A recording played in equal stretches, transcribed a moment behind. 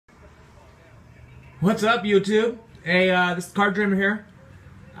What's up, YouTube? Hey, this is Card Dreamer here.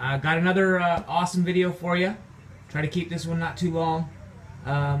 Got another awesome video for you. Try to keep this one not too long.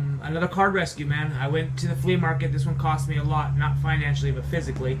 Another card rescue, man. I went to the flea market. This one cost me a lot, not financially, but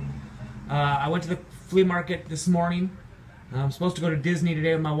physically. I went to the flea market this morning. I'm supposed to go to Disney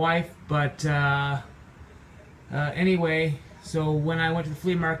today with my wife, but anyway, so when I went to the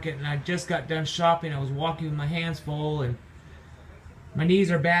flea market and I just got done shopping, I was walking with my hands full, and my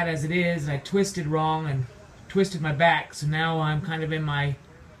knees are bad as it is, and I twisted wrong and twisted my back, so now I'm kind of in my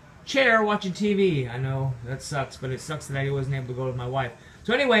chair watching TV. I know that sucks, but it sucks that I wasn't able to go with my wife.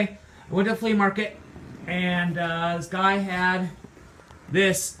 So anyway, I went to the flea market, and this guy had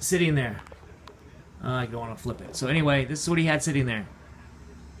this sitting there. I don't want to flip it. So anyway, this is what he had sitting there.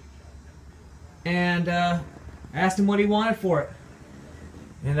 And I asked him what he wanted for it.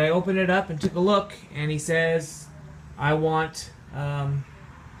 And I opened it up and took a look, and he says, I want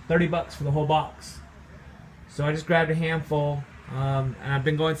 30 bucks for the whole box. So I just grabbed a handful, and I've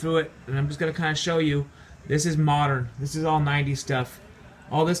been going through it, and I'm just going to kind of show you. This is modern. This is all 90s stuff.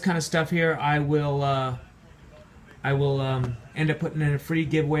 All this kind of stuff here I will end up putting in a free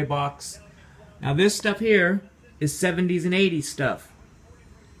giveaway box. Now this stuff here is 70s and 80s stuff.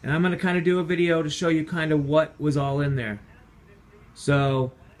 And I'm going to kind of do a video to show you kind of what was all in there.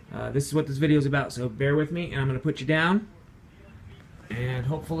 So this is what this video is about. So bear with me, and I'm going to put you down. And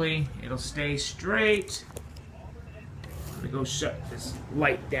hopefully it'll stay straight. I'm going to go shut this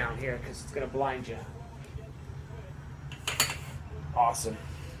light down here because it's going to blind you. Awesome.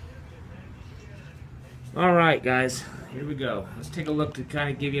 Alright guys, here we go. Let's take a look to kind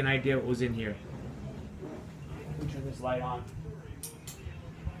of give you an idea what was in here. Let me turn this light on.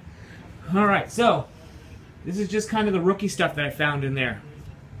 Alright, so this is just kind of the rookie stuff that I found in there.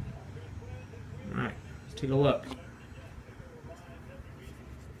 Alright, let's take a look.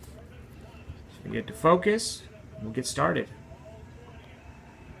 So we get to focus, and we'll get started.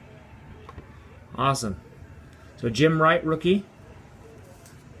 Awesome. So Jim Wright, rookie.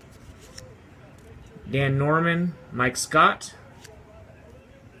 Dan Norman, Mike Scott,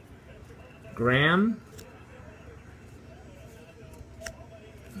 Graham,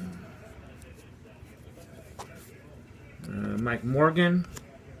 Mike Morgan,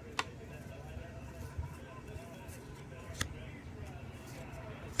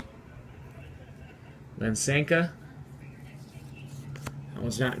 Len Sanka. That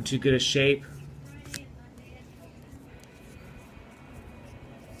was not in too good a shape.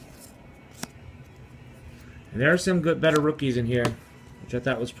 And there are some good, better rookies in here, which I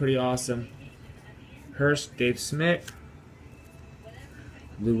thought was pretty awesome. Hurst, Dave Smith,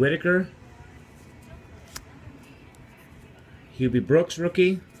 Lou Whitaker, Hubie Brooks,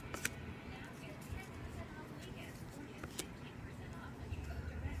 rookie,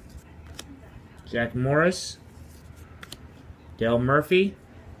 Jack Morris, Dale Murphy,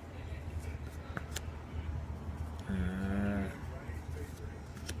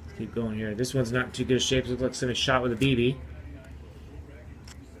 keep going here. This one's not in too good a shape. It looks like somebody shot with a BB.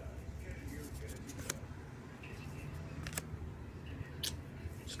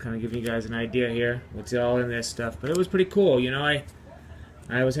 Just kind of giving you guys an idea here what's all in this stuff. But it was pretty cool. You know,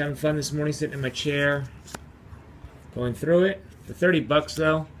 I was having fun this morning sitting in my chair going through it. For 30 bucks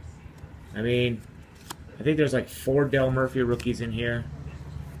though, I mean, I think there's like 4 Dale Murphy rookies in here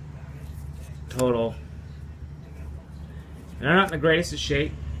total. And they're not in the greatest of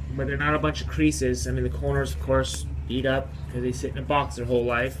shape, but they're not a bunch of creases. I mean, the corners, of course, beat up because they sit in a box their whole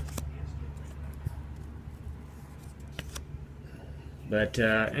life. But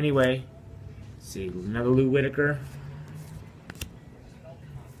anyway, let's see, another Lou Whitaker,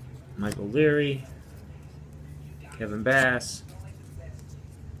 Michael Leary, Kevin Bass,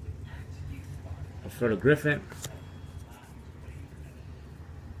 Alfredo Griffin.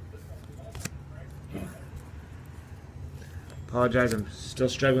 Apologize, I'm still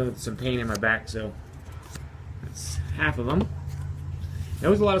struggling with some pain in my back, so that's half of them. There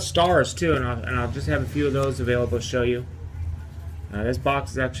was a lot of stars too, and I'll just have a few of those available to show you. This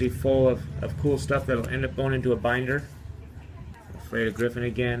box is actually full of cool stuff that'll end up going into a binder. Alfredo Griffin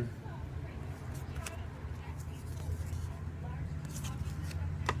again.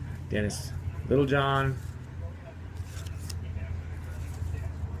 Dennis Littlejohn.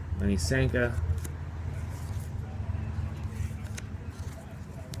 Lenny Sanka.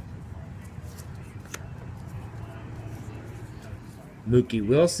 Mookie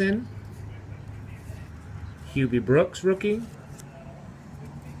Wilson, Hubie Brooks, rookie,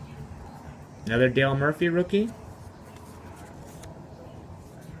 another Dale Murphy, rookie,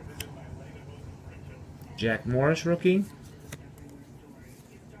 Jack Morris, rookie,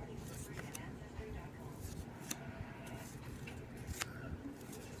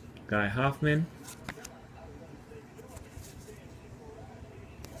 Guy Hoffman.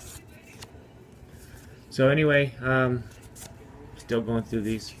 So anyway, still going through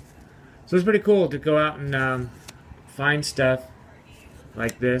these. So it's pretty cool to go out and find stuff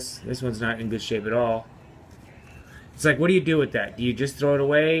like this. This one's not in good shape at all. It's like, what do you do with that? Do you just throw it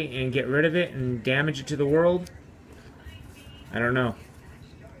away and get rid of it and damage it to the world? I don't know.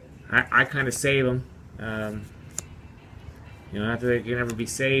 I kind of save them. You know, not that they can ever be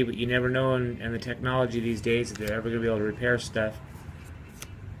saved, but you never know in the technology these days if they're ever going to be able to repair stuff.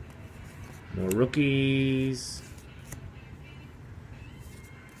 More rookies.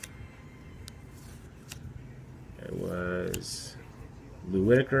 There was Lou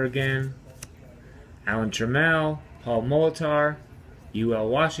Whitaker again. Alan Trammell. Paul Molitor. UL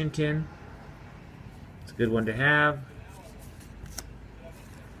Washington. It's a good one to have.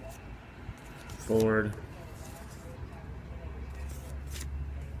 Ford.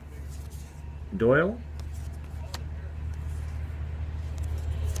 Doyle.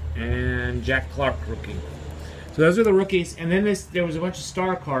 And Jack Clark rookie. So those are the rookies. And then there was a bunch of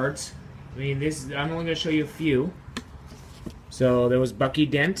star cards. I mean, I'm only going to show you a few. So there was Bucky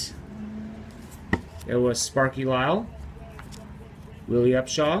Dent. There was Sparky Lyle. Willie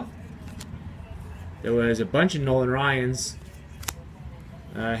Upshaw. There was a bunch of Nolan Ryans.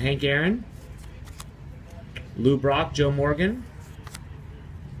 Hank Aaron. Lou Brock, Joe Morgan.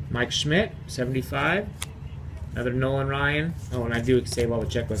 Mike Schmidt, 75. Another Nolan Ryan. Oh, and I do save all the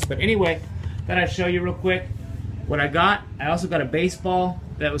checklists. But anyway, thought I'd show you real quick what I got. I also got a baseball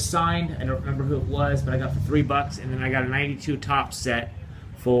that was signed. I don't remember who it was, but I got for $3. And then I got a 92 Topps set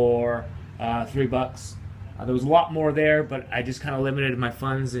for $3. There was a lot more there, but I just kind of limited my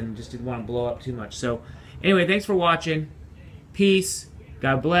funds and just didn't want to blow up too much. So anyway, thanks for watching. Peace.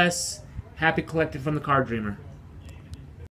 God bless. Happy collecting from the Card Dreamer.